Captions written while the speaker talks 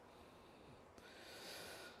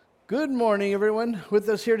Good morning, everyone with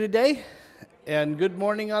us here today, and good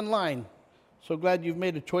morning online. So glad you've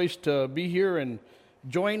made a choice to be here and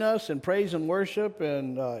join us in praise and worship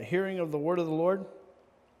and hearing of the word of the Lord.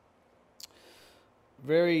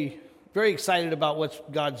 Very, very excited about what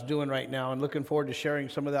God's doing right now and looking forward to sharing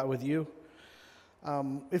some of that with you.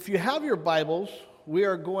 If you have your Bibles, we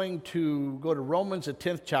are going to go to Romans, the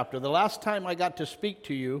 10th chapter. The last time I got to speak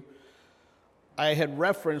to you, I had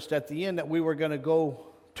referenced at the end that we were going to go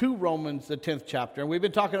to Romans, the 10th chapter. And we've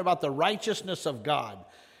been talking about the righteousness of God.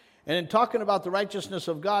 And in talking about the righteousness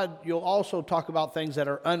of God, you'll also talk about things that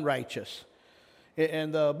are unrighteous.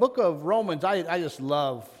 In the book of Romans, I just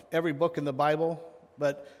love every book in the Bible.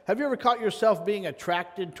 But have you ever caught yourself being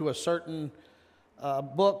attracted to a certain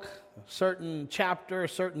book, a certain chapter, a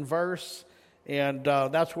certain verse? And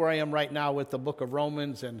that's where I am right now with the book of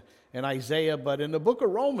Romans and Isaiah. But in the book of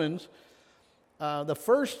Romans,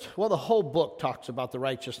 the whole book talks about the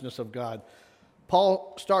righteousness of God.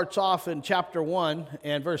 Paul starts off in chapter 1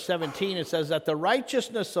 and verse 17. It says that the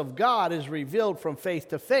righteousness of God is revealed from faith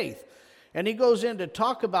to faith. And he goes in to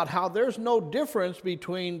talk about how there's no difference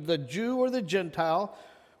between the Jew or the Gentile,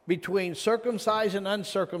 between circumcised and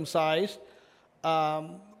uncircumcised,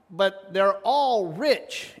 but they're all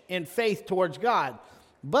rich in faith towards God.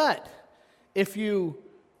 But if you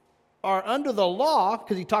are under the law,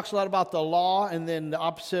 because he talks a lot about the law and then the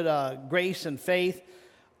opposite, grace and faith.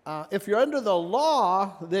 If you're under the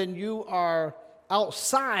law, then you are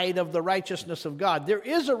outside of the righteousness of God. There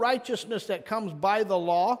is a righteousness that comes by the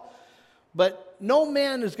law, but no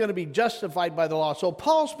man is going to be justified by the law. So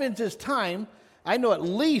Paul spends his time, I know at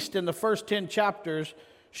least in the first 10 chapters,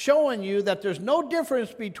 showing you that there's no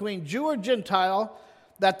difference between Jew or Gentile,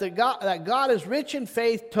 that God is rich in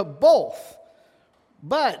faith to both.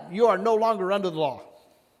 But you are no longer under the law.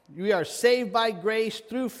 You are saved by grace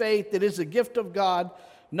through faith. It is a gift of God,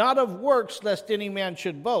 not of works, lest any man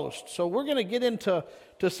should boast. So we're going to get into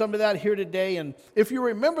some of that here today. And if you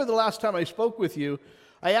remember the last time I spoke with you,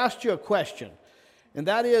 I asked you a question. And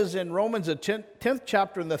that is in Romans, the 10th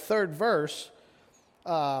chapter, in the 3rd verse,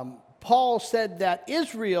 Paul said that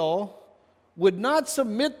Israel would not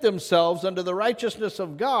submit themselves unto the righteousness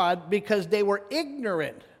of God because they were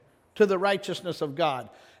ignorant to the righteousness of God.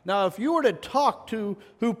 Now, if you were to talk to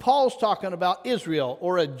who Paul's talking about, Israel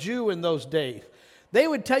or a Jew in those days, they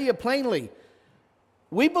would tell you plainly,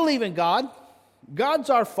 we believe in God. God's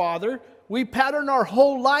our Father. We pattern our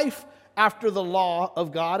whole life after the law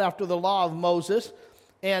of God, after the law of Moses,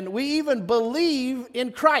 and we even believe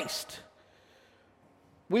in Christ.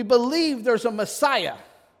 We believe there's a Messiah,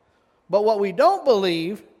 but what we don't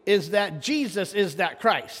believe is that Jesus is that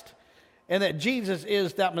Christ, and that Jesus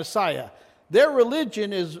is that Messiah. Their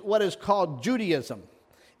religion is what is called Judaism.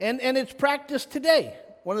 And it's practiced today.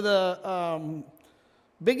 One of the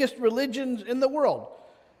biggest religions in the world.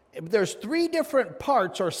 There's 3 different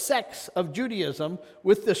parts or sects of Judaism,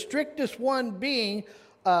 with the strictest one being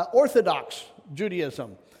Orthodox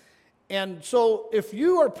Judaism. And so if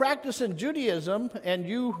you are practicing Judaism and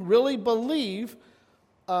you really believe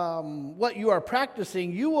what you are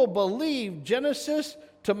practicing, you will believe Genesis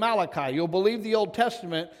to Malachi. You'll believe the Old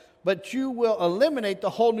Testament, but you will eliminate the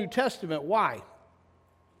whole New Testament. Why?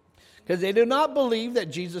 Because they do not believe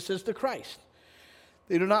that Jesus is the Christ.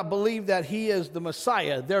 They do not believe that he is the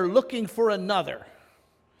Messiah. They're looking for another.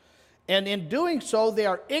 And in doing so, they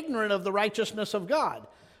are ignorant of the righteousness of God.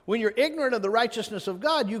 When you're ignorant of the righteousness of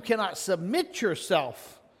God, you cannot submit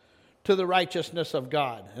yourself to the righteousness of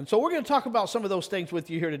God. And so we're going to talk about some of those things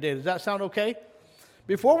with you here today. Does that sound okay?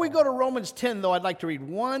 Before we go to Romans 10, though, I'd like to read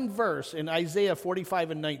one verse in Isaiah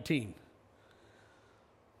 45 and 19.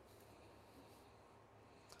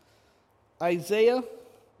 Isaiah,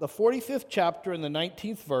 the 45th chapter and the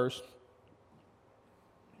 19th verse.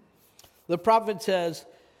 The prophet says,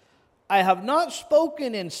 I have not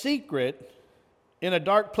spoken in secret in a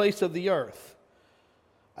dark place of the earth.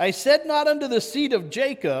 I said not unto the seed of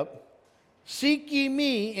Jacob, seek ye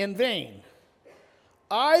me in vain.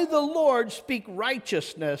 I, the Lord, speak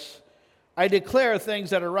righteousness. I declare things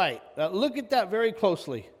that are right. Now, look at that very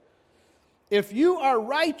closely. If you are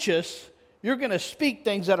righteous, you're going to speak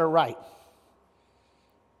things that are right.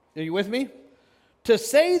 Are you with me? To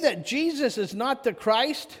say that Jesus is not the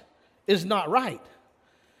Christ is not right.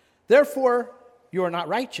 Therefore, you are not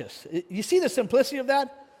righteous. You see the simplicity of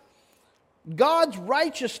that? God's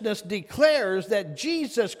righteousness declares that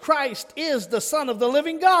Jesus Christ is the Son of the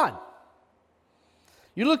living God.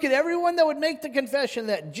 You look at everyone that would make the confession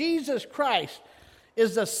that Jesus Christ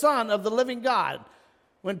is the Son of the living God.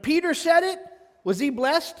 When Peter said it, was he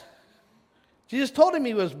blessed? Jesus told him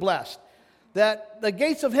he was blessed, that the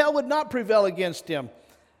gates of hell would not prevail against him.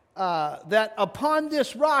 that upon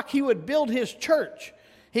this rock he would build his church.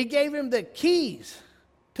 He gave him the keys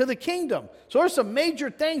to the kingdom. So there's some major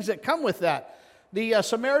things that come with that. The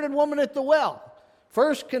Samaritan woman at the well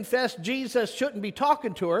first confessed Jesus shouldn't be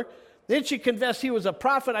talking to her. Then she confessed he was a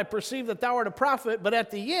prophet. I perceive that thou art a prophet. But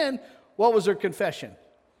at the end, what was her confession?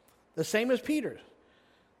 The same as Peter's.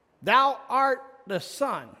 Thou art the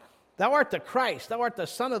Son. Thou art the Christ. Thou art the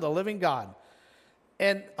Son of the living God.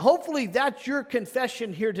 And hopefully that's your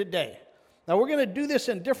confession here today. Now we're going to do this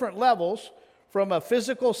in different levels from a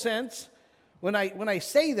physical sense. When I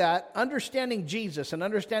say that, understanding Jesus and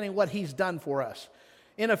understanding what he's done for us.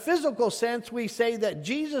 In a physical sense, we say that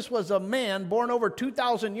Jesus was a man born over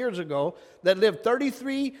 2,000 years ago that lived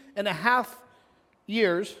 33 and a half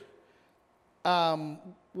years,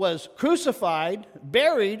 was crucified,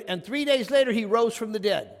 buried, and 3 days later he rose from the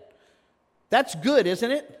dead. That's good,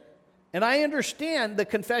 isn't it? And I understand the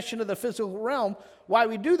confession of the physical realm, why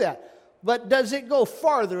we do that. But does it go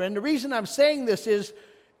farther? And the reason I'm saying this is,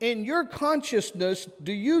 in your consciousness,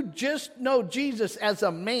 do you just know Jesus as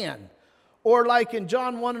a man? Or like in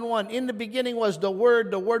John 1:1, in the beginning was the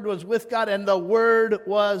Word was with God, and the Word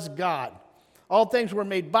was God. All things were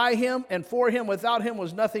made by him, and for him, without him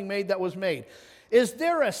was nothing made that was made. Is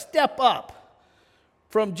there a step up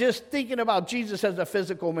from just thinking about Jesus as a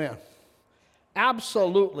physical man?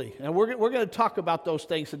 Absolutely. And we're going to talk about those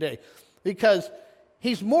things today, because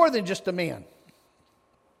he's more than just a man.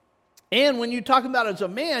 And when you talk about as a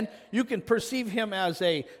man, you can perceive him as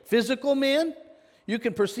a physical man. You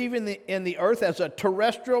can perceive in the earth as a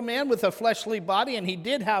terrestrial man with a fleshly body, and he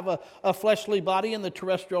did have a fleshly body in the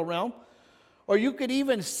terrestrial realm. Or you could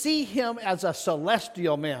even see him as a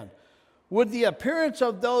celestial man. Would the appearance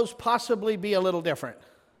of those possibly be a little different?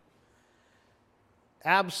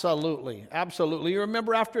 Absolutely, absolutely. You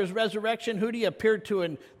remember after his resurrection, who he appeared to,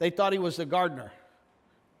 and they thought he was the gardener?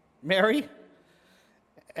 Mary.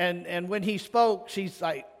 And when he spoke, she's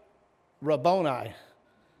like, Rabboni,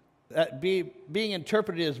 being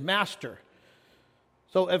interpreted as master.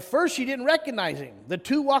 So at first she didn't recognize him. The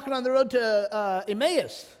two walking on the road to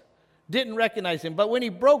Emmaus didn't recognize him. But when he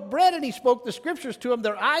broke bread and he spoke the scriptures to them,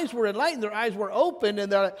 their eyes were enlightened, their eyes were opened,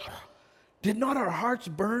 and they're like, did not our hearts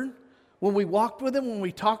burn when we walked with him, when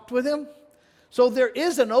we talked with him? So there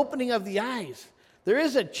is an opening of the eyes. There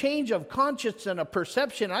is a change of conscience and a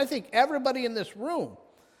perception. I think everybody in this room,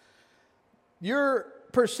 your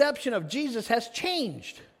perception of Jesus has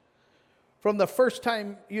changed from the first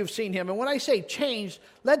time you've seen him. And when I say changed,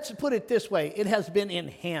 let's put it this way. It has been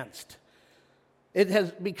enhanced. It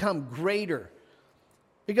has become greater.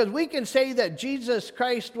 Because we can say that Jesus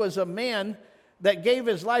Christ was a man that gave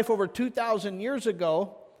his life over 2,000 years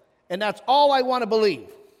ago, and that's all I want to believe.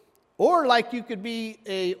 Or like you could be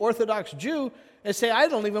an Orthodox Jew and say, I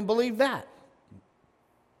don't even believe that.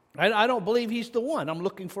 I don't believe he's the one. I'm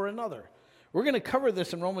looking for another. We're going to cover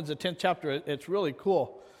this in Romans, the 10th chapter. It's really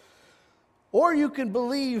cool. Or you can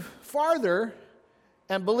believe farther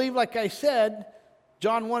and believe, like I said,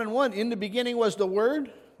 John 1:1, in the beginning was the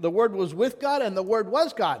Word was with God, and the Word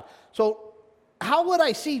was God. So how would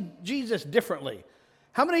I see Jesus differently?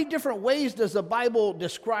 How many different ways does the Bible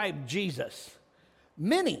describe Jesus?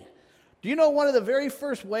 Many. Do you know one of the very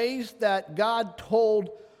first ways that God told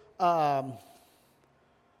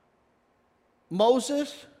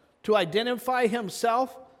Moses to identify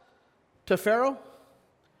himself to Pharaoh?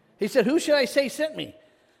 He said, who should I say sent me?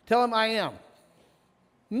 Tell him I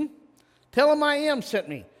am. Tell him I am sent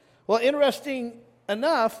me. Well, interesting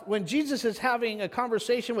enough, when Jesus is having a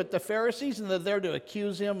conversation with the Pharisees and they're there to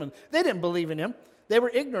accuse him, and they didn't believe in him. They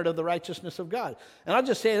were ignorant of the righteousness of God. And I'll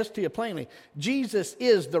just say this to you plainly. Jesus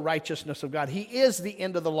is the righteousness of God. He is the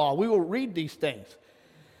end of the law. We will read these things.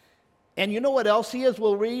 And you know what else he is?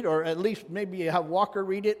 We'll read, or at least maybe you have Walker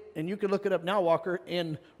read it, and you can look it up now, Walker.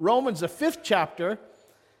 In Romans, the 5th chapter,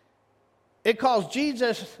 it calls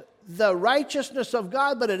Jesus the righteousness of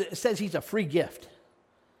God, but it says he's a free gift.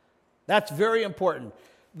 That's very important.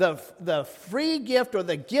 The free gift, or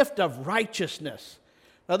the gift of righteousness.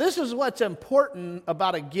 Now, this is what's important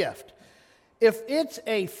about a gift. If it's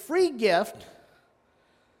a free gift,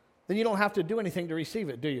 then you don't have to do anything to receive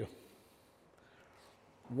it, do you?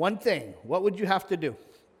 One thing. What would you have to do?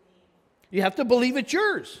 You have to believe it's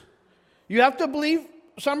yours. You have to believe,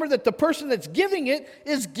 Summer, that the person that's giving it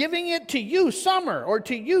is giving it to you, Summer, or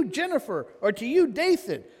to you, Jennifer, or to you,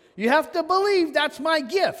 Dathan. You have to believe that's my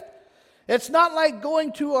gift. It's not like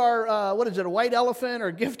going to our, a white elephant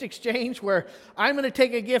or gift exchange where I'm going to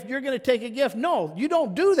take a gift, you're going to take a gift. No, you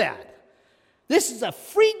don't do that. This is a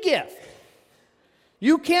free gift.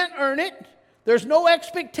 You can't earn it. There's no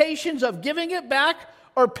expectations of giving it back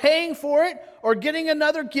or paying for it or getting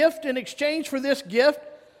another gift in exchange for this gift.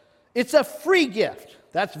 It's a free gift.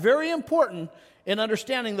 That's very important in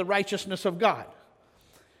understanding the righteousness of God.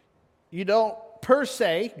 You don't per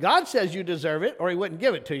se, God says you deserve it or he wouldn't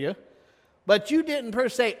give it to you, but you didn't per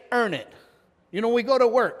se earn it. You know, we go to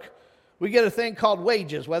work. We get a thing called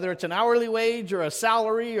wages, whether it's an hourly wage or a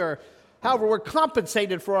salary or however, we're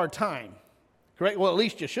compensated for our time. Correct? Well, at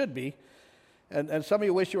least you should be. And some of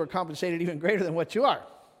you wish you were compensated even greater than what you are.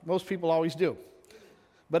 Most people always do.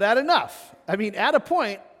 But at enough. I mean, at a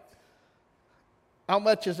point, how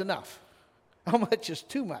much is enough? How much is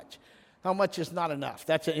too much? How much is not enough?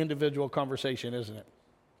 That's an individual conversation, isn't it?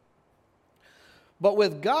 But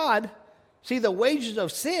with God, see, the wages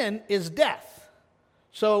of sin is death.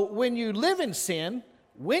 So when you live in sin,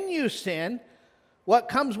 when you sin, what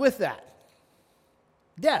comes with that?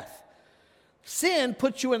 Death. Sin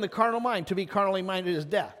puts you in the carnal mind. To be carnally minded is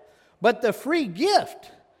death. But the free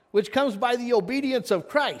gift, which comes by the obedience of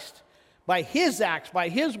Christ, by his acts, by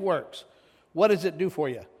his works, what does it do for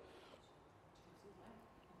you?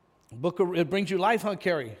 It brings you life, huh,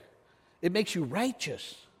 Carrie? It makes you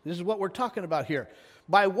righteous. This is what we're talking about here.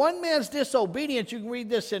 By one man's disobedience, you can read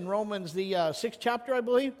this in Romans, the 6th chapter, I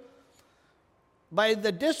believe. By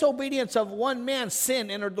the disobedience of one man,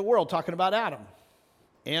 sin entered the world, talking about Adam.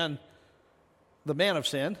 And the man of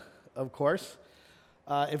sin, of course.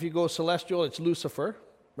 If you go celestial, it's Lucifer,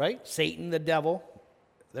 right? Satan, the devil.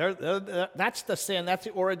 That's the sin. That's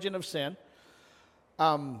the origin of sin.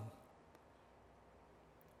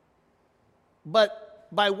 But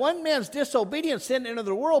by one man's disobedience, sin entered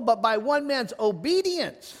the world, but by one man's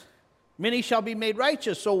obedience, many shall be made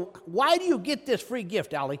righteous. So why do you get this free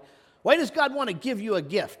gift, Allie? Why does God want to give you a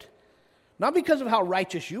gift? Not because of how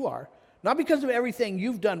righteous you are, not because of everything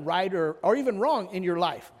you've done right or even wrong in your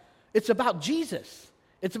life. It's about Jesus.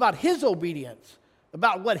 It's about his obedience,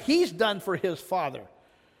 about what he's done for his Father.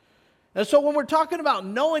 And so when we're talking about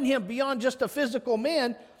knowing him beyond just a physical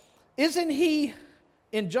man, isn't he,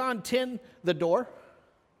 in John 10, the door?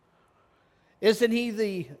 Isn't he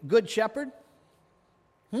the good shepherd?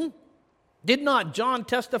 Did not John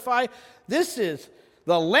testify, this is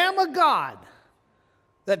the Lamb of God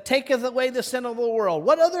that taketh away the sin of the world?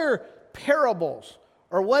 What other parables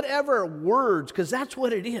or whatever words, because that's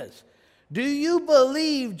what it is. Do you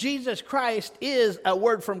believe Jesus Christ is a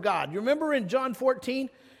word from God? You remember in John 14,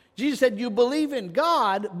 Jesus said, you believe in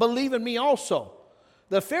God, believe in me also.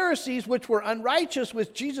 The Pharisees, which were unrighteous,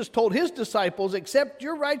 which Jesus told his disciples, except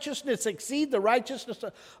your righteousness exceed the righteousness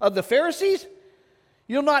of the Pharisees,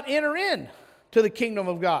 you'll not enter in to the kingdom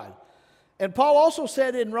of God. And Paul also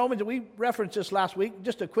said in Romans, and we referenced this last week,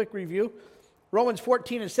 just a quick review, Romans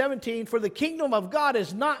 14 and 17, for the kingdom of God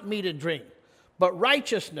is not meat and drink, but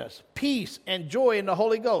righteousness, peace, and joy in the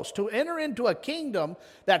Holy Ghost. To enter into a kingdom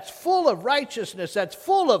that's full of righteousness, that's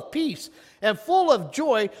full of peace, and full of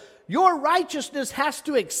joy, your righteousness has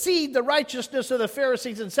to exceed the righteousness of the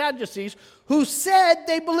Pharisees and Sadducees who said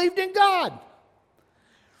they believed in God.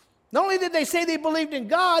 Not only did they say they believed in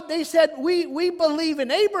God, they said, we believe in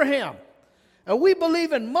Abraham, and we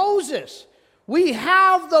believe in Moses. We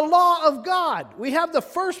have the law of God. We have the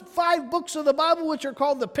first 5 books of the Bible, which are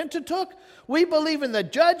called the Pentateuch. We believe in the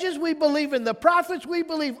Judges. We believe in the prophets. We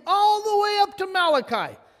believe all the way up to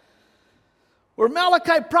Malachi, where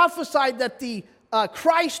Malachi prophesied that the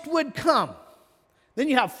Christ would come. Then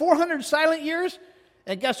you have 400 silent years,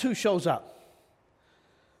 and guess who shows up?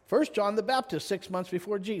 First John the Baptist, 6 months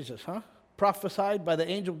before Jesus, prophesied by the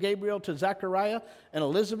angel Gabriel to Zechariah and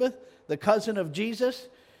Elizabeth, the cousin of Jesus.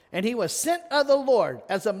 And he was sent of the Lord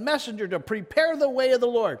as a messenger to prepare the way of the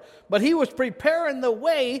Lord. But he was preparing the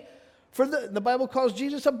way for the Bible calls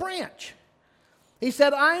Jesus a branch. He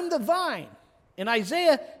said, I'm the vine. In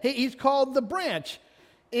Isaiah, he's called the branch.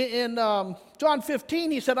 In John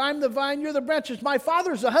 15, he said, I'm the vine, you're the branches. My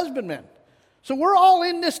Father's the husbandman. So we're all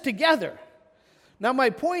in this together. Now my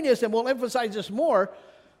point is, and we'll emphasize this more,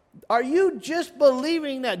 are you just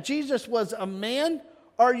believing that Jesus was a man,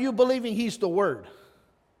 or are you believing he's the Word?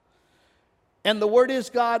 And the Word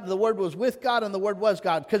is God, the Word was with God, and the Word was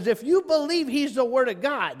God. Because if you believe he's the Word of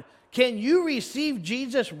God, can you receive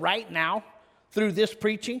Jesus right now through this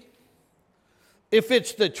preaching? If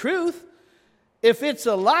it's the truth. If it's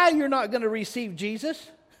a lie, you're not going to receive Jesus.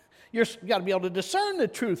 You've got to be able to discern the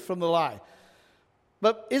truth from the lie.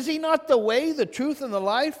 But is he not the way, the truth, and the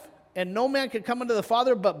life? And no man can come unto the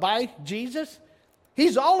Father but by Jesus?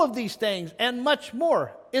 He's all of these things and much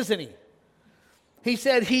more, isn't he? He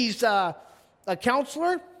said he's a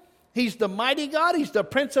counselor. He's the mighty God. He's the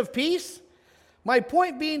Prince of Peace. My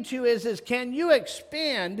point being to you is can you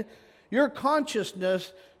expand your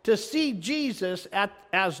consciousness to see Jesus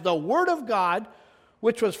as the Word of God,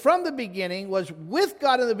 which was from the beginning, was with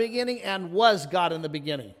God in the beginning, and was God in the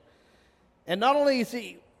beginning. And not only is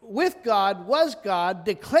he with God, was God,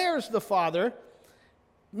 declares the Father,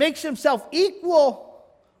 makes himself equal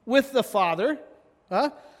with the Father.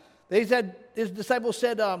 His disciples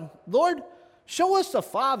said, Lord, show us the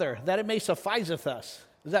Father, that it may sufficeth us.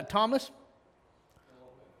 Is that Thomas?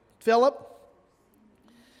 Philip?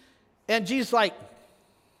 And Jesus like,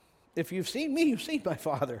 if you've seen me, you've seen my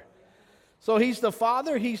Father. So he's the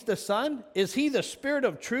Father, he's the Son. Is he the Spirit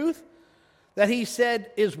of truth that he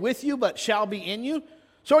said is with you but shall be in you?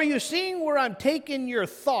 So are you seeing where I'm taking your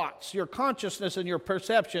thoughts, your consciousness, and your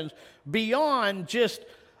perceptions beyond just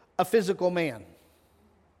a physical man?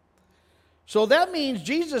 So that means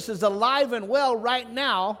Jesus is alive and well right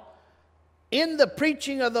now in the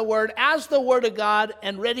preaching of the Word as the Word of God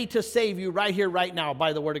and ready to save you right here, right now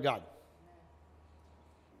by the Word of God.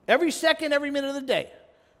 Every second, every minute of the day.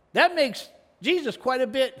 That makes Jesus quite a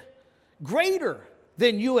bit greater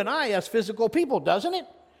than you and I as physical people, doesn't it?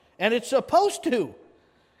 And it's supposed to,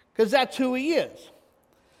 because that's who he is.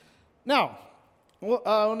 Now, I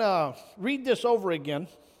want to read this over again.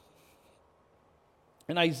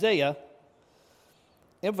 In Isaiah,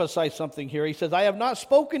 emphasize something here. He says, I have not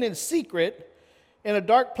spoken in secret in a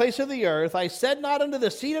dark place of the earth. I said not unto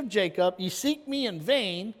the seed of Jacob, ye seek me in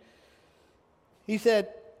vain. He said,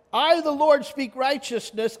 I, the Lord, speak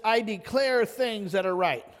righteousness. I declare things that are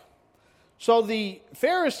right. So the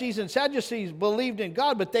Pharisees and Sadducees believed in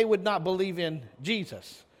God, but they would not believe in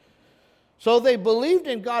Jesus. So they believed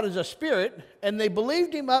in God as a spirit, and they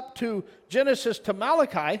believed him up to Genesis to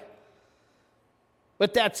Malachi,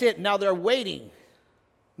 but that's it. Now they're waiting.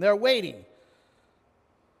 They're waiting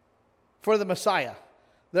for the Messiah.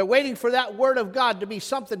 They're waiting for that Word of God to be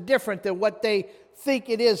something different than what they think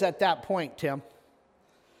it is at that point, Tim.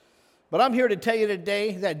 But I'm here to tell you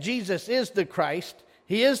today that Jesus is the Christ.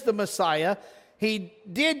 He is the Messiah. He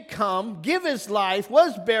did come, give his life,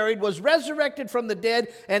 was buried, was resurrected from the dead,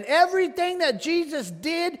 and everything that Jesus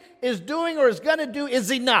did, is doing, or is going to do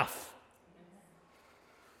is enough.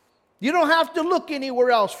 You don't have to look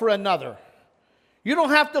anywhere else for another. You don't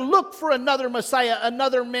have to look for another Messiah,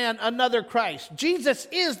 another man, another Christ. Jesus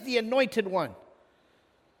is the anointed one.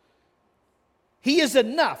 He is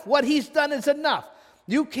enough. What he's done is enough.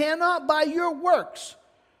 You cannot, by your works,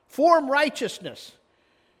 form righteousness.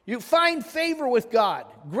 You find favor with God.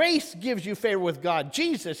 Grace gives you favor with God.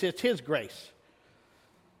 Jesus, it's his grace.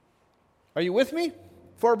 Are you with me?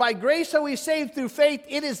 For by grace are we saved through faith.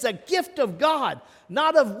 It is a gift of God,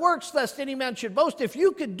 not of works, lest any man should boast. If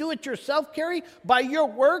you could do it yourself, Carrie, by your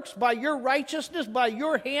works, by your righteousness, by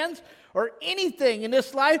your hands, or anything in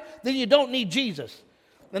this life, then you don't need Jesus.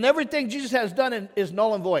 And everything Jesus has done is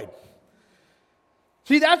null and void.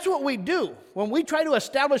 See, that's what we do. When we try to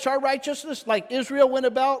establish our righteousness, like Israel went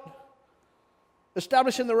about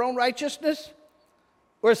establishing their own righteousness,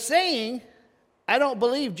 we're saying, I don't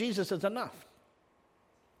believe Jesus is enough.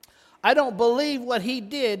 I don't believe what he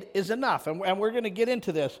did is enough. And we're going to get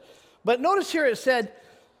into this. But notice here it said,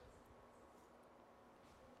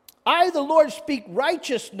 I, the Lord, speak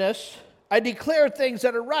righteousness. I declare things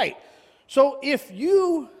that are right. So if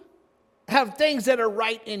you have things that are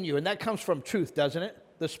right in you, and that comes from truth, doesn't it?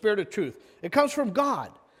 The Spirit of truth. It comes from God,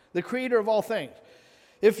 the creator of all things.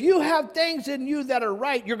 If you have things in you that are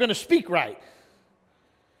right, you're going to speak right.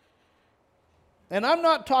 And I'm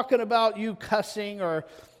not talking about you cussing or,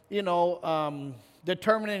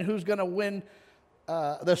 determining who's going to win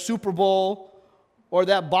the Super Bowl or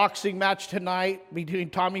that boxing match tonight between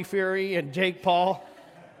Tommy Fury and Jake Paul.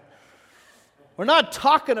 We're not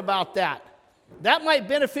talking about that. That might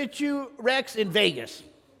benefit you, Rex, in Vegas.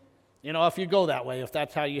 If you go that way, if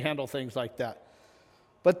that's how you handle things like that.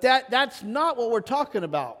 But that's not what we're talking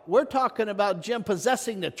about. We're talking about, Jim,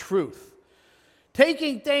 possessing the truth.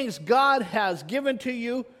 Taking things God has given to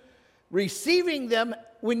you, receiving them.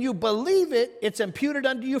 When you believe it, it's imputed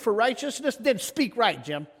unto you for righteousness. Then speak right,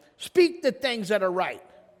 Jim. Speak the things that are right.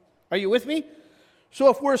 Are you with me? So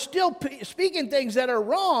if we're still speaking things that are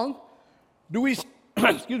wrong, do we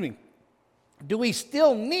do we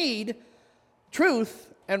still need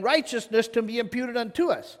truth and righteousness to be imputed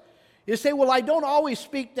unto us? You say, well, I don't always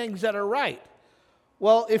speak things that are right.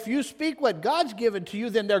 Well, if you speak what God's given to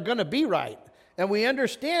you, then they're going to be right. And we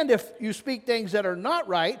understand if you speak things that are not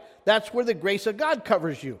right, that's where the grace of God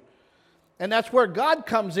covers you. And that's where God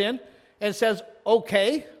comes in and says,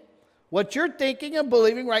 okay, what you're thinking and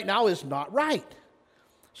believing right now is not right.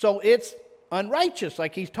 So it's unrighteous,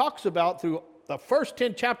 like he talks about through the first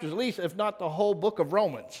 10 chapters, at least, if not the whole book of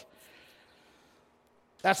Romans.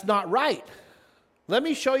 That's not right. Let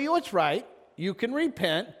me show you what's right. You can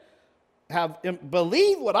repent,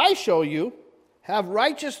 believe what I show you, have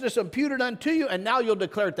righteousness imputed unto you, and now you'll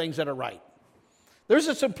declare things that are right. There's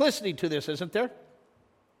a simplicity to this, isn't there?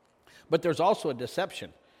 But there's also a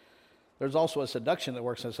deception. There's also a seduction that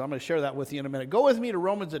works in this. So I'm going to share that with you in a minute. Go with me to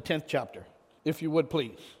Romans, the 10th chapter, if you would,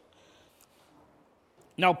 please.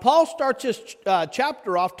 Now, Paul starts his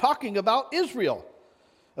chapter off talking about Israel,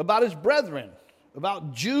 about his brethren,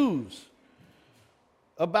 about Jews,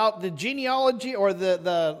 about the genealogy or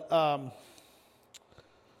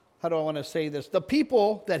how do I want to say this? The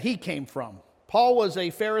people that he came from. Paul was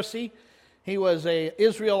a Pharisee. He was an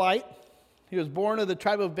Israelite. He was born of the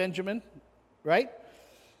tribe of Benjamin, right?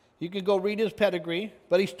 You can go read his pedigree.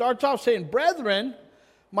 But he starts off saying, brethren,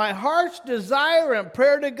 my heart's desire and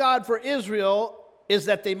prayer to God for Israel is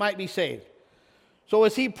that they might be saved. So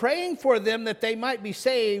is he praying for them that they might be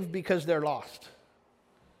saved because they're lost?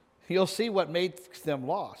 You'll see what makes them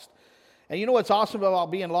lost. And you know what's awesome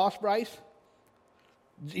about being lost, Bryce?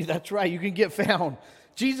 That's right, you can get found.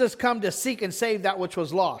 Jesus come to seek and save that which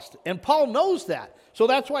was lost. And Paul knows that. So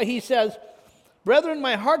that's why he says, brethren,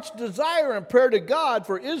 my heart's desire and prayer to God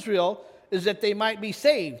for Israel is that they might be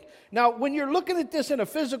saved. Now, when you're looking at this in a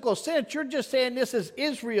physical sense, you're just saying this is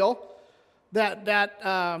Israel that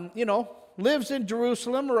lives in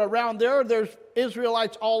Jerusalem or around there. There's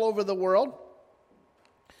Israelites all over the world.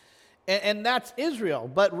 And that's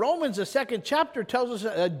Israel. But Romans, the 2nd chapter, tells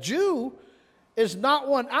us a Jew is not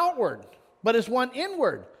one outward, but is one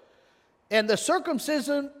inward. And the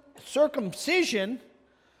circumcision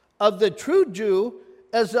of the true Jew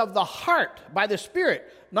is of the heart, by the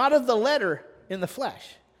Spirit, not of the letter in the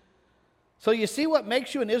flesh. So you see what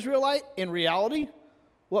makes you an Israelite in reality?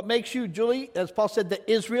 What makes you, Julie, as Paul said,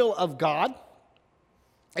 the Israel of God?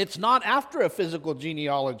 It's not after a physical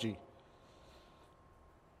genealogy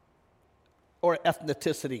or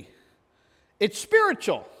ethnicity. It's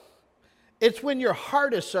spiritual. It's when your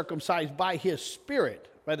heart is circumcised by his Spirit,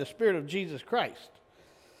 by the Spirit of Jesus Christ.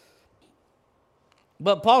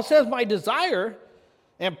 But Paul says, my desire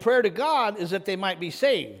and prayer to God is that they might be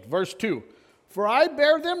saved. Verse 2, for I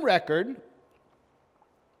bear them record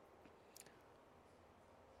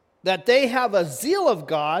that they have a zeal of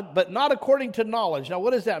God, but not according to knowledge. Now,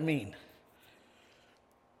 what does that mean?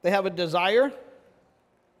 They have a desire.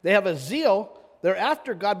 They have a zeal. They're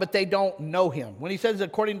after God, but they don't know him. When he says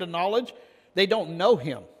according to knowledge, they don't know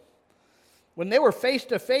him. When they were face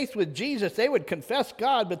to face with Jesus, they would confess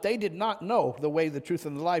God, but they did not know the way, the truth,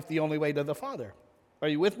 and the life, the only way to the Father. Are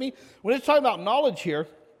you with me? When it's talking about knowledge here,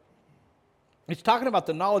 it's talking about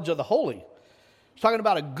the knowledge of the holy. It's talking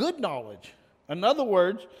about a good knowledge. In other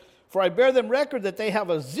words, for I bear them record that they have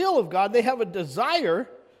a zeal of God, they have a desire,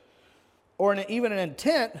 or even an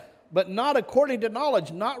intent, but not according to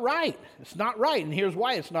knowledge. Not right. It's not right, and here's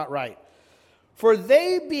why it's not right. For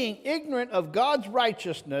they, being ignorant of God's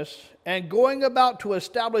righteousness and going about to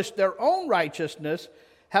establish their own righteousness,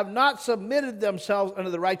 have not submitted themselves unto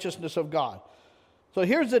the righteousness of God. So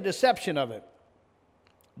here's the deception of it.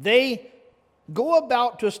 They go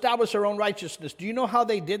about to establish their own righteousness. Do you know how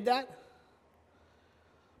they did that?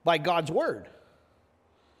 By God's word.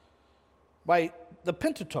 By the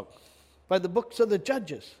Pentateuch. By the books of the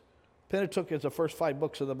Judges. Pentateuch is the first 5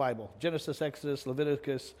 books of the Bible. Genesis, Exodus,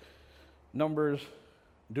 Leviticus, Numbers,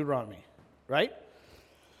 Deuteronomy, right?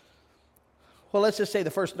 Well, let's just say the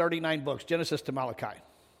first 39 books, Genesis to Malachi.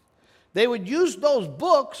 They would use those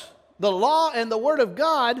books, the law and the word of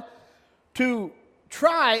God, to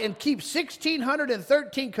try and keep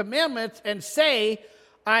 1,613 commandments and say,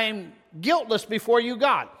 I'm guiltless before you,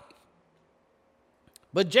 God.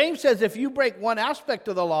 But James says if you break one aspect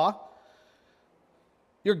of the law,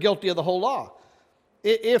 you're guilty of the whole law.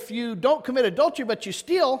 If you don't commit adultery but you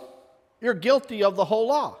steal, you're guilty of the whole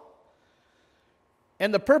law.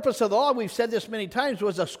 And the purpose of the law, we've said this many times,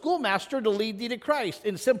 was a schoolmaster to lead thee to Christ.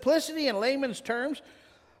 In simplicity and layman's terms,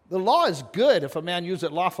 the law is good if a man use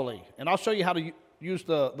it lawfully. And I'll show you how to use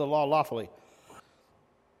the law lawfully.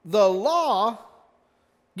 The law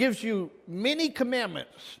gives you many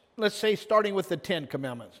commandments. Let's say starting with the 10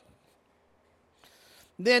 commandments.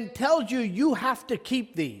 Then tells you have to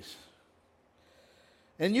keep these.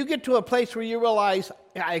 And you get to a place where you realize,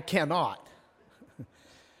 I cannot.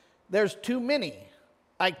 There's too many.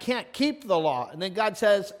 I can't keep the law. And then God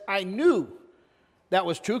says, I knew that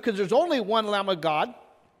was true because there's only one Lamb of God.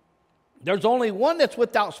 There's only one that's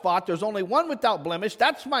without spot. There's only one without blemish.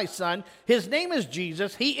 That's my son. His name is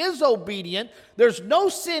Jesus. He is obedient. There's no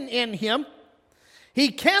sin in him. He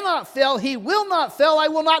cannot fail. He will not fail. I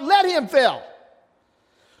will not let him fail.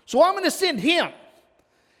 So I'm going to send him.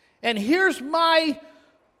 And here's my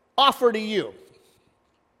offer to you.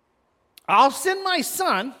 I'll send my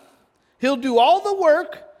son. He'll do all the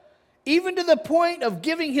work, even to the point of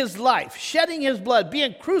giving his life, shedding his blood,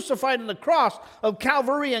 being crucified on the cross of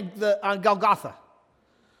Calvary on Golgotha.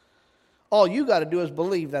 All you got to do is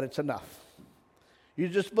believe that it's enough. You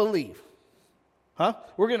just believe.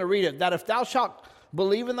 We're going to read it. That if thou shalt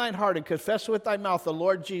believe in thine heart and confess with thy mouth the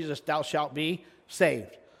Lord Jesus, thou shalt be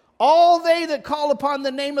saved. All they that call upon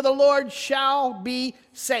the name of the Lord shall be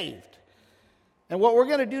saved. And what we're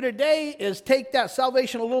going to do today is take that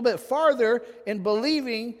salvation a little bit farther in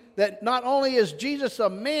believing that not only is Jesus a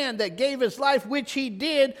man that gave his life, which he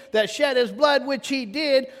did, that shed his blood, which he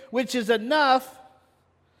did, which is enough,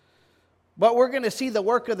 but we're going to see the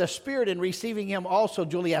work of the Spirit in receiving him also,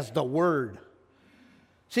 Julie, as the Word.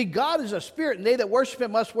 See, God is a spirit, and they that worship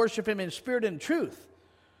him must worship him in spirit and truth.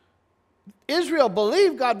 Israel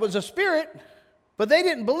believed God was a spirit, but they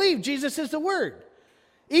didn't believe Jesus is the Word.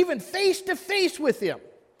 Even face to face with him.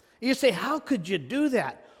 You say, how could you do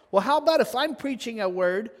that? Well, how about if I'm preaching a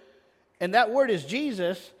word, and that word is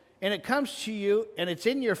Jesus, and it comes to you, and it's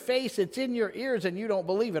in your face, it's in your ears, and you don't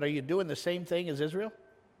believe it? Are you doing the same thing as Israel?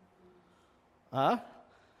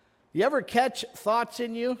 You ever catch thoughts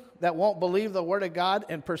in you that won't believe the word of God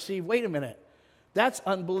and perceive, wait a minute, that's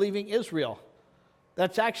unbelieving Israel.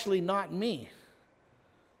 That's actually not me.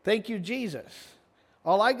 Thank you, Jesus.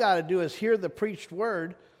 All I got to do is hear the preached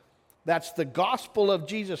word. That's the gospel of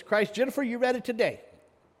Jesus Christ. Jennifer, you read it today.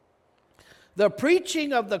 The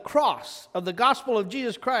preaching of the cross, of the gospel of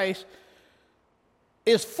Jesus Christ,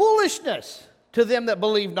 is foolishness to them that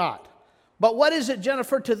believe not. But what is it,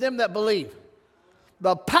 Jennifer, to them that believe?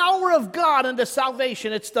 The power of God unto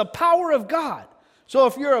salvation. It's the power of God. So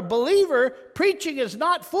if you're a believer, preaching is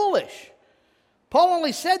not foolish. Paul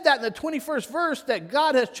only said that in the 21st verse, that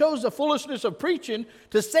God has chose the foolishness of preaching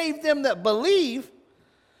to save them that believe,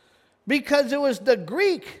 because it was the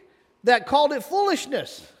Greek that called it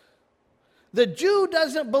foolishness. The Jew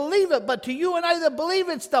doesn't believe it, but to you and I that believe,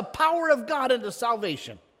 it's the power of God unto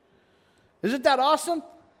salvation. Isn't that awesome?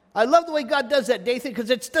 I love the way God does that, Dathan, because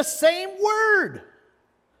it's the same word.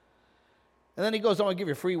 And then he goes, I'm going to give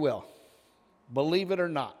you free will. Believe it or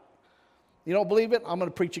not. You don't believe it, I'm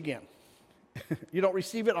going to preach again. You don't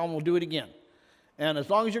receive it, I'm going to do it again. And as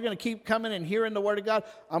long as you're going to keep coming and hearing the word of God,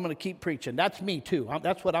 I'm going to keep preaching. That's me too.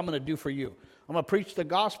 That's what I'm going to do for you. I'm going to preach the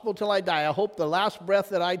gospel till I die. I hope the last breath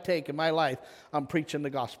that I take in my life, I'm preaching the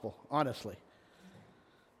gospel, honestly.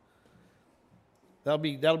 That'll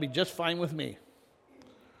be just fine with me.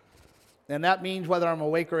 And that means whether I'm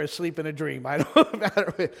awake or asleep in a dream. I don't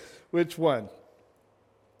matter which one.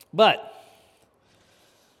 But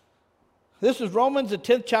this is Romans, the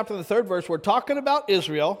 10th chapter, the 3rd verse. We're talking about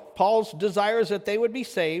Israel. Paul's desire is that they would be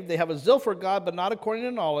saved. They have a zeal for God, but not according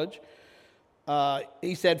to knowledge.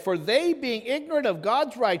 He said, for they, being ignorant of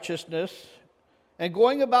God's righteousness and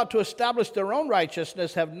going about to establish their own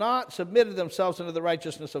righteousness, have not submitted themselves unto the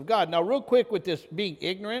righteousness of God. Now, real quick with this being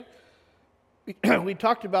ignorant, we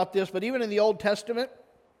talked about this, but even in the Old Testament,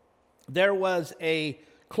 there was a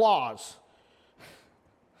clause.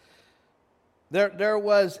 There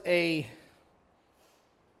was a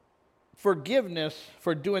forgiveness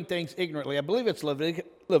for doing things ignorantly. I believe it's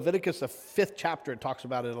Leviticus, the 5th chapter, it talks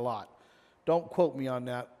about it a lot. Don't quote me on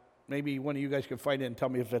that. Maybe one of you guys can find it and tell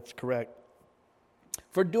me if that's correct.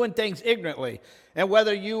 For doing things ignorantly. And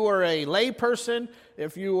whether you were a lay person,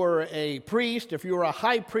 if you were a priest, if you were a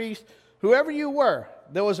high priest, whoever you were,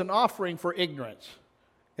 there was an offering for ignorance.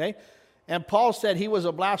 Okay? And Paul said he was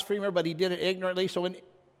a blasphemer, but he did it ignorantly. So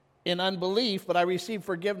in unbelief, but I received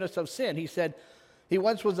forgiveness of sin. He said he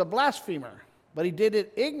once was a blasphemer, but he did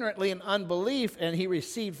it ignorantly in unbelief, and he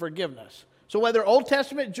received forgiveness. So whether Old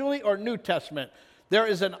Testament, Julie, or New Testament, there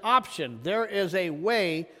is an option. There is a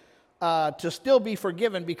way to still be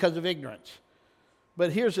forgiven because of ignorance.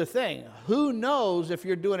 But here's the thing. Who knows if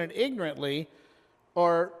you're doing it ignorantly,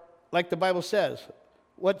 or like the Bible says,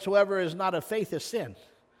 whatsoever is not of faith is sin.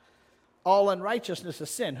 All unrighteousness is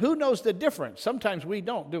sin. Who knows the difference? Sometimes we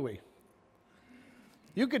don't, do we?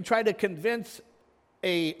 You could try to convince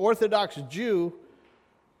a Orthodox Jew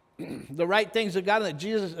the right things of God and that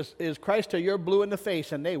Jesus is Christ till you're blue in the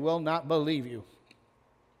face, and they will not believe you.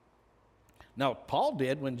 Now, Paul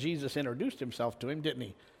did when Jesus introduced himself to him, didn't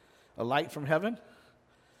he? A light from heaven.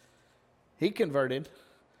 He converted.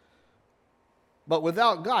 But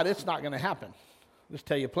without God, it's not going to happen. Just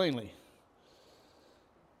tell you plainly.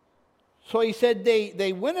 So he said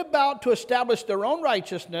they went about to establish their own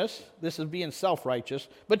righteousness. This is being self-righteous.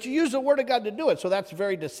 But you use the word of God to do it, so that's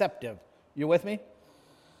very deceptive. You with me?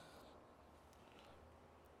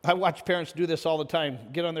 I watch parents do this all the time.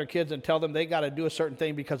 Get on their kids and tell them they got to do a certain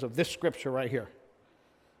thing because of this scripture right here.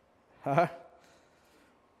 Huh?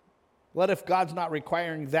 What if God's not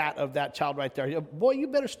requiring that of that child right there? Boy, you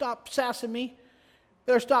better stop sassing me.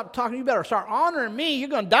 Better stop talking. You better start honoring me. You're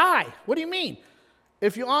going to die. What do you mean?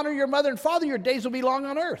 If you honor your mother and father, your days will be long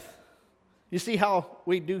on earth. You see how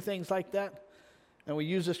we do things like that? And we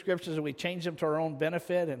use the scriptures and we change them to our own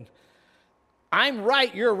benefit. And I'm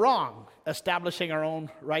right, you're wrong. Establishing our own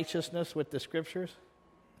righteousness with the scriptures.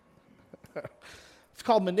 It's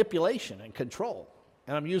called manipulation and control.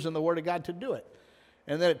 And I'm using the word of God to do it.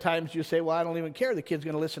 And then at times you say, well, I don't even care. The kid's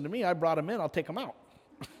going to listen to me. I brought him in. I'll take him out.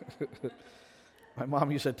 My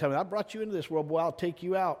mom used to tell me, I brought you into this world, boy. I'll take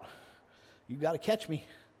you out. You got to catch me.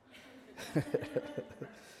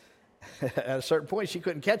 At a certain point, she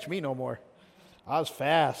couldn't catch me no more. I was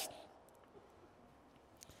fast.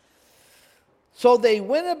 So they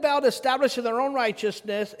went about establishing their own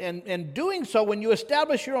righteousness, and doing so, when you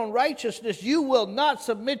establish your own righteousness, you will not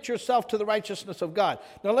submit yourself to the righteousness of God.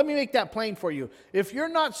 Now, let me make that plain for you. If you're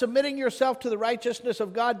not submitting yourself to the righteousness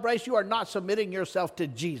of God, Bryce, you are not submitting yourself to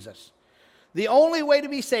Jesus. The only way to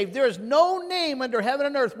be saved, there is no name under heaven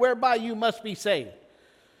and earth whereby you must be saved.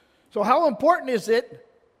 So how important is it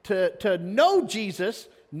to know Jesus,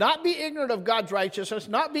 not be ignorant of God's righteousness,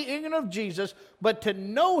 not be ignorant of Jesus, but to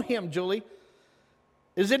know him, Julie?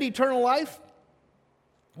 Is it eternal life?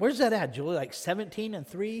 Where's that at, Julie? Like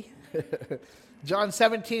 17:3? John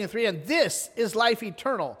 17:3. And this is life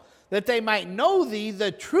eternal, that they might know thee,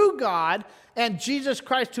 the true God, and Jesus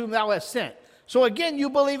Christ whom thou hast sent. So again, you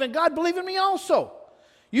believe in God, believe in me also.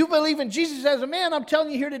 You believe in Jesus as a man, I'm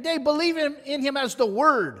telling you here today, believe in him as the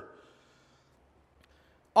Word.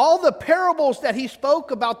 All the parables that he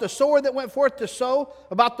spoke about the sower that went forth to sow,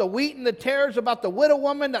 about the wheat and the tares, about the widow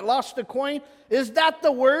woman that lost the coin, is that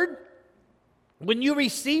the Word? When you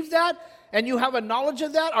receive that and you have a knowledge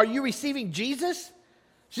of that, are you receiving Jesus?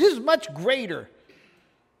 This is much greater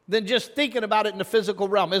than just thinking about it in the physical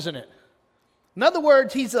realm, isn't it? In other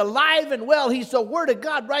words, he's alive and well. He's the Word of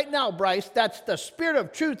God right now, Bryce. That's the Spirit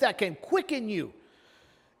of truth that can quicken you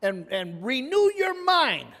and renew your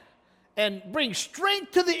mind and bring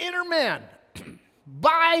strength to the inner man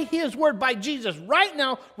by his word, by Jesus, right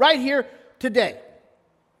now, right here, today.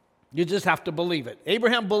 You just have to believe it.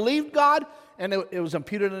 Abraham believed God, and it was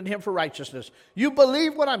imputed unto him for righteousness. You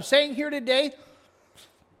believe what I'm saying here today,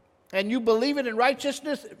 and you believe it in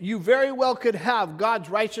righteousness, you very well could have God's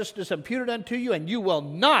righteousness imputed unto you, and you will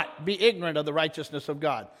not be ignorant of the righteousness of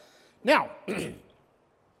God. Now,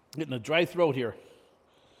 getting a dry throat here.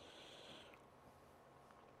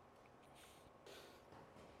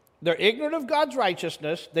 They're ignorant of God's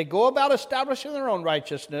righteousness. They go about establishing their own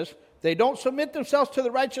righteousness. They don't submit themselves to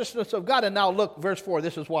the righteousness of God. And now look, verse 4,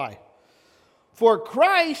 this is why. For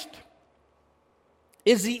Christ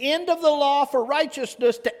is the end of the law for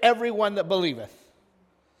righteousness to everyone that believeth.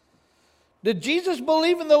 Did Jesus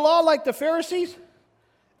believe in the law like the Pharisees?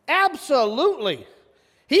 Absolutely.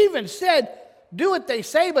 He even said, do what they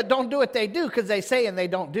say, but don't do what they do, because they say and they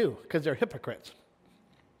don't do, because they're hypocrites.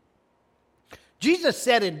 Jesus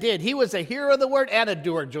said and did. He was a hearer of the word and a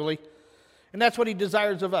doer, Julie. And that's what he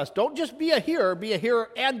desires of us. Don't just be a hearer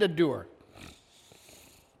and a doer.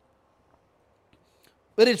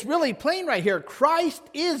 But it's really plain right here. Christ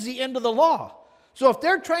is the end of the law. So if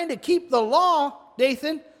they're trying to keep the law,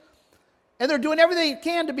 Nathan, and they're doing everything they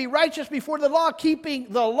can to be righteous before the law, keeping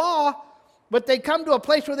the law, but they come to a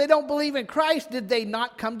place where they don't believe in Christ, did they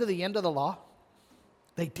not come to the end of the law?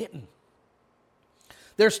 They didn't.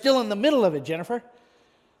 They're still in the middle of it, Jennifer.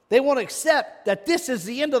 They won't accept that this is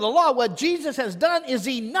the end of the law. What Jesus has done is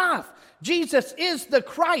enough. Jesus is the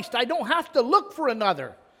Christ. I don't have to look for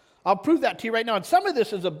another. I'll prove that to you right now. And some of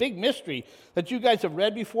this is a big mystery that you guys have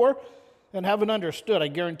read before and haven't understood, I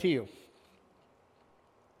guarantee you.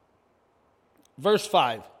 Verse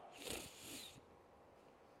 5.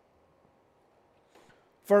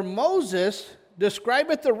 For Moses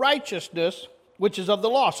describeth the righteousness which is of the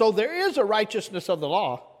law. So there is a righteousness of the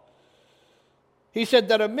law. He said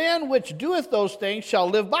that a man which doeth those things shall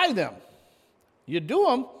live by them. You do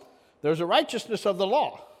them, there's a righteousness of the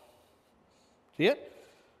law. See it?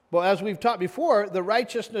 Well, as we've taught before, the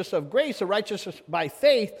righteousness of grace, the righteousness by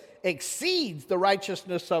faith, exceeds the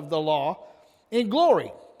righteousness of the law in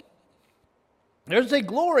glory. There's a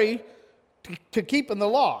glory to keeping the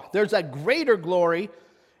law. There's a greater glory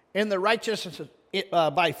in the righteousness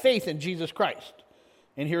by faith in Jesus Christ.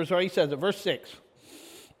 And here's what he says at verse 6.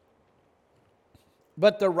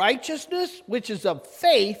 But the righteousness which is of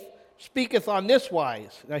faith speaketh on this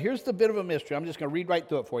wise. Now here's the bit of a mystery. I'm just going to read right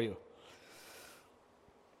through it for you.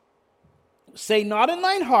 Say not in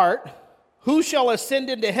thine heart, who shall ascend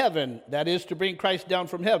into heaven? That is to bring Christ down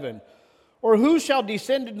from heaven. Or who shall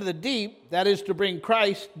descend into the deep, that is to bring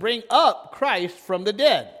up Christ from the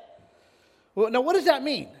dead? Well, now what does that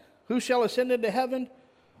mean? Who shall ascend into heaven?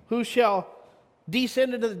 Who shall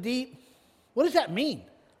descend into the deep? What does that mean?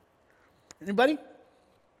 Anybody?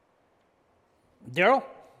 Daryl?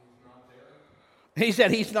 He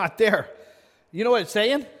said he's not there. You know what it's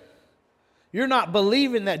saying? You're not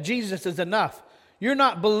believing that Jesus is enough. You're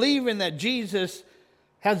not believing that Jesus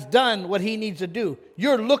has done what he needs to do.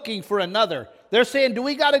 You're looking for another. They're saying, do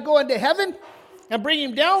we got to go into heaven and bring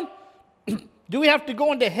him down? Do we have to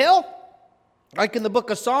go into hell? Like in the book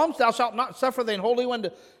of Psalms, thou shalt not suffer the unholy one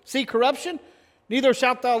to see corruption, neither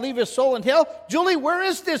shalt thou leave his soul in hell. Julie, where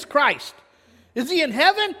is this Christ? Is he in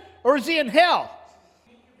heaven or is he in hell?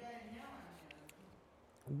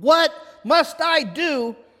 What must I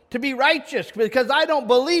do to be righteous? Because I don't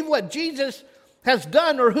believe what Jesus has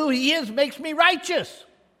done or who he is makes me righteous.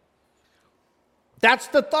 That's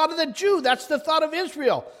the thought of the Jew. That's the thought of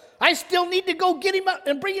Israel. I still need to go get him up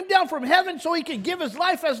and bring him down from heaven so he can give his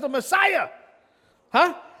life as the Messiah.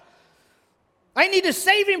 Huh? I need to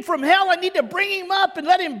save him from hell. I need to bring him up and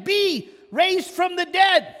let him be raised from the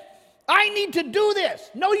dead. I need to do this.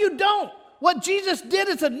 No, you don't. What Jesus did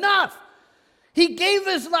is enough. He gave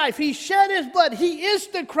his life. He shed his blood. He is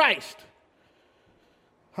the Christ.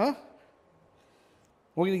 Huh?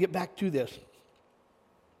 We're going to get back to this.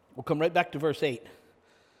 We'll come right back to verse 8.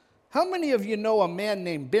 How many of you know a man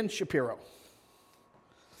named Ben Shapiro?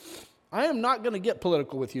 I am not going to get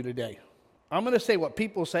political with you today. I'm going to say what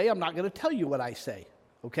people say. I'm not going to tell you what I say.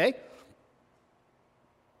 Okay?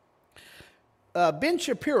 Ben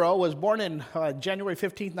Shapiro was born in January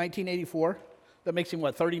 15th, 1984. That makes him,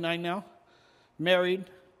 39 now? Married,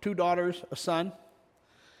 2 daughters, a son.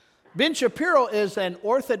 Ben Shapiro is an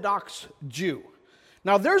Orthodox Jew.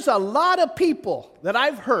 Now, there's a lot of people that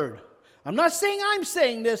I've heard. I'm not saying I'm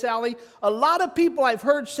saying this, Allie. A lot of people I've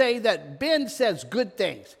heard say that Ben says good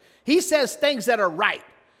things. He says things that are right.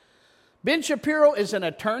 Ben Shapiro is an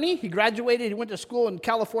attorney. He graduated. He went to school in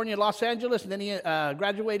California, Los Angeles, and then he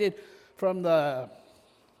graduated from the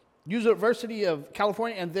University of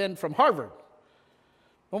California and then from Harvard.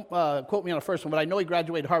 Don't quote me on the first one, but I know he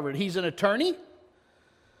graduated Harvard. He's an attorney.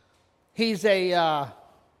 He's a,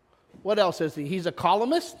 what else is he? He's a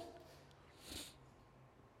columnist.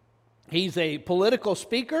 He's a political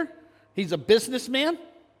speaker. He's a businessman.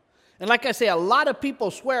 And like I say, a lot of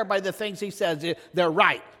people swear by the things he says. They're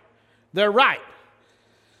right. They're right.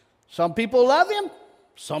 Some people love him.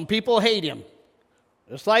 Some people hate him.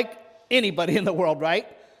 Just like anybody in the world, right?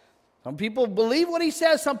 Some people believe what he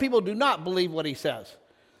says. Some people do not believe what he says.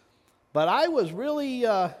 But I was really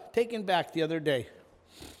taken back the other day.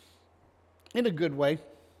 In a good way.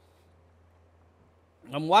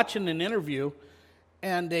 I'm watching an interview,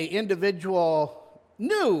 and an individual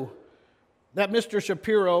knew that Mr.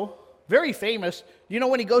 Shapiro, very famous, you know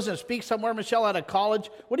when he goes and speaks somewhere, Michelle, out of college,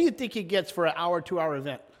 what do you think he gets for an hour, 2-hour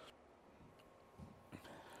event?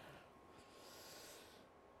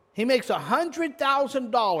 He makes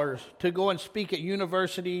 $100,000 to go and speak at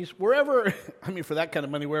universities, wherever, for that kind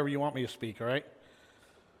of money, wherever you want me to speak, all right?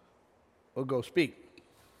 We'll go speak.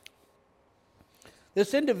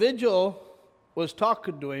 This individual was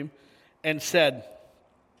talking to him and said,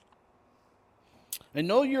 I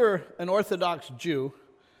know you're an Orthodox Jew,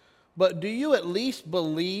 but do you at least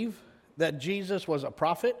believe that Jesus was a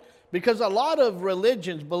prophet? Because a lot of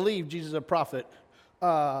religions believe Jesus is a prophet.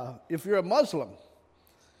 If you're a Muslim,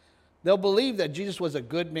 they'll believe that Jesus was a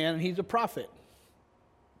good man and he's a prophet.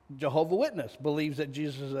 Jehovah's Witness believes that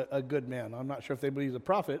Jesus is a good man. I'm not sure if they believe he's a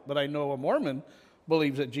prophet, but I know a Mormon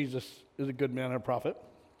believes that Jesus is a good man and a prophet.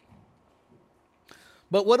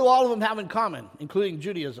 But what do all of them have in common, including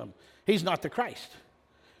Judaism? He's not the Christ.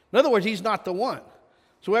 In other words, he's not the one.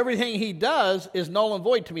 So everything he does is null and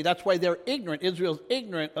void to me. That's why they're ignorant. Israel's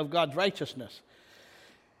ignorant of God's righteousness.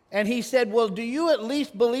 And he said, well, do you at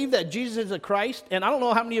least believe that Jesus is a Christ? And I don't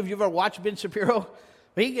know how many of you have ever watched Ben Shapiro,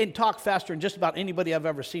 but he can talk faster than just about anybody I've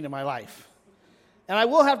ever seen in my life. And I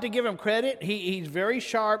will have to give him credit. He's very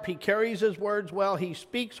sharp. He carries his words well. He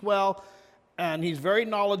speaks well. And he's very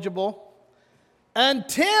knowledgeable.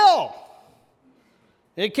 Until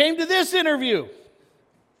it came to this interview.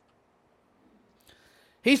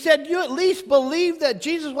 He said, you at least believe that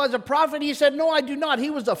Jesus was a prophet? He said, no, I do not. He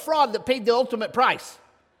was a fraud that paid the ultimate price.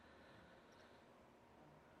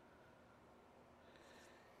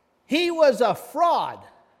 He was a fraud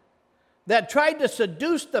that tried to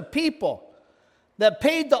seduce the people, that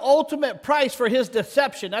paid the ultimate price for his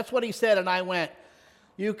deception. That's what he said, and I went,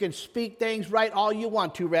 you can speak things right all you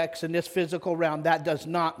want to, Rex, in this physical realm. That does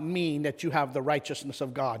not mean that you have the righteousness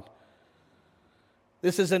of God.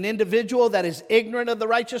 This is an individual that is ignorant of the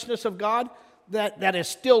righteousness of God, that is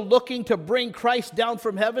still looking to bring Christ down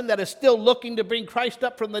from heaven, that is still looking to bring Christ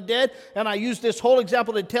up from the dead. And I use this whole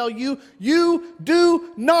example to tell you, you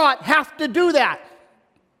do not have to do that.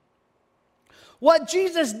 What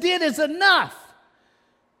Jesus did is enough.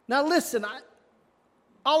 Now listen,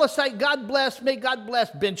 all aside, God bless, may God bless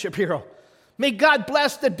Ben Shapiro. May God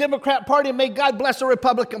bless the Democrat Party, and may God bless the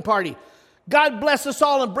Republican Party. God bless us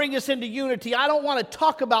all and bring us into unity. I don't want to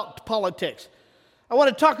talk about politics. I want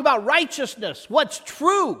to talk about righteousness, what's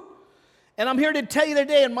true. And I'm here to tell you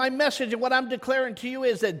today, and my message and what I'm declaring to you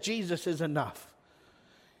is that Jesus is enough.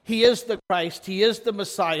 He is the Christ. He is the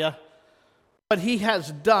Messiah. What he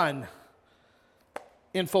has done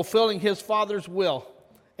in fulfilling his Father's will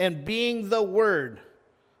and being the Word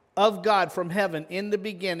of God from heaven in the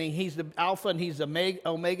beginning. He's the Alpha and he's the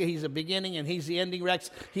Omega. He's the beginning and he's the ending,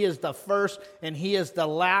 Rex. He is the first and he is the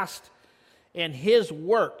last. And his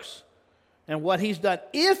works and what he's done,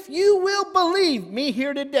 if you will believe me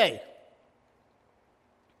here today,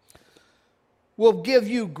 will give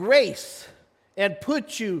you grace and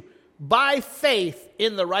put you by faith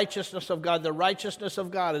in the righteousness of God. The righteousness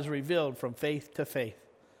of God is revealed from faith to faith.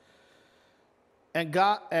 And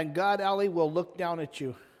God, Ali, will look down at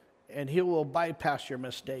you, and he will bypass your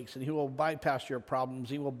mistakes, and he will bypass your problems.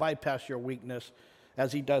 He will bypass your weakness,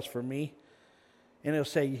 as he does for me. And he'll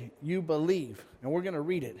say, you believe. And we're going to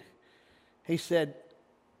read it. He said,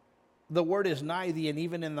 the word is nigh thee, and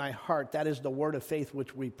even in thy heart. That is the word of faith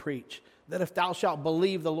which we preach. That if thou shalt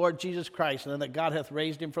believe the Lord Jesus Christ, and that God hath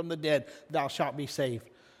raised him from the dead, thou shalt be saved.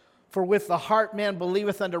 For with the heart man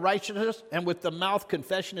believeth unto righteousness, and with the mouth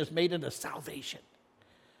confession is made unto salvation.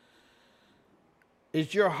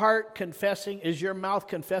 Is your heart confessing, is your mouth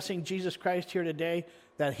confessing Jesus Christ here today,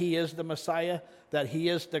 that he is the Messiah, that he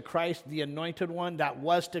is the Christ, the anointed one that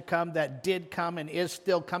was to come, that did come and is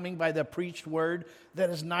still coming by the preached word that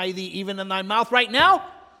is nigh thee, even in thy mouth right now?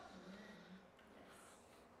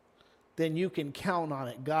 Then you can count on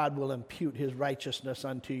it. God will impute his righteousness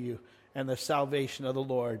unto you, and the salvation of the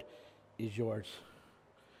Lord is yours.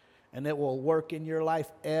 And it will work in your life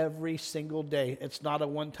every single day. It's not a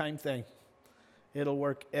one-time thing. It'll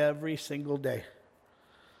work every single day.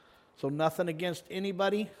 So nothing against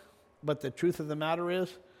anybody, but the truth of the matter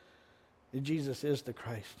is that Jesus is the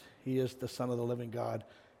Christ. He is the Son of the living God,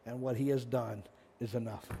 and what he has done is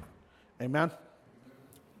enough. Amen?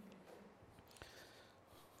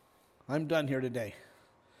 I'm done here today.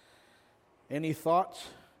 Any thoughts?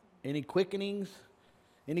 Any quickenings?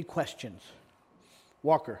 Any questions?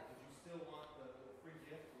 Walker. You still want the free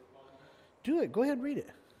gift? Do it. Go ahead and read it.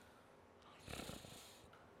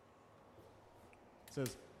 It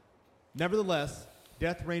says, nevertheless,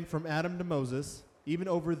 death reigned from Adam to Moses, even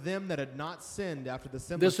over them that had not sinned after the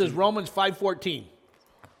similitude This is Romans 5:14.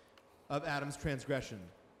 of Adam's transgression,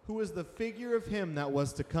 who is the figure of him that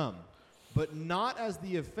was to come. But not as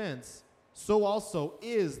the offense, so also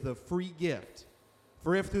is the free gift.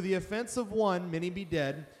 For if through the offense of one many be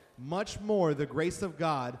dead, much more the grace of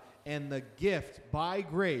God and the gift by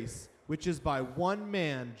grace, which is by one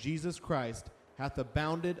man, Jesus Christ, hath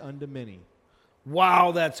abounded unto many.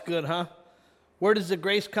 Wow, that's good, huh? Where does the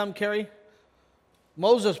grace come, Carrie?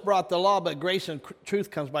 Moses brought the law, but grace and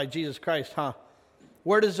truth comes by Jesus Christ, huh?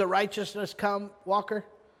 Where does the righteousness come, Walker?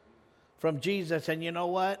 From Jesus, and you know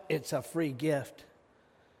what? It's a free gift.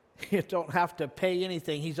 You don't have to pay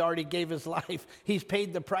anything. He's already gave his life. He's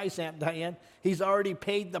paid the price, Aunt Diane. He's already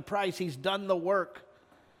paid the price. He's done the work.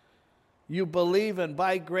 You believe, and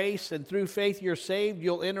by grace and through faith you're saved.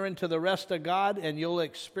 You'll enter into the rest of God, and you'll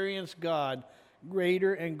experience God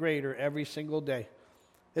greater and greater every single day.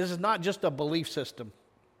 This is not just a belief system.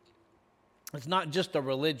 It's not just a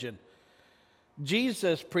religion.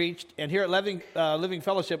 Jesus preached, and here at Living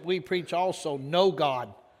Fellowship, we preach also, know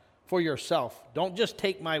God for yourself. Don't just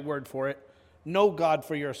take my word for it. Know God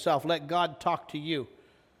for yourself. Let God talk to you.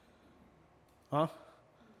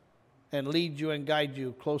 And lead you and guide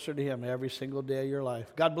you closer to him every single day of your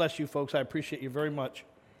life. God bless you, folks. I appreciate you very much.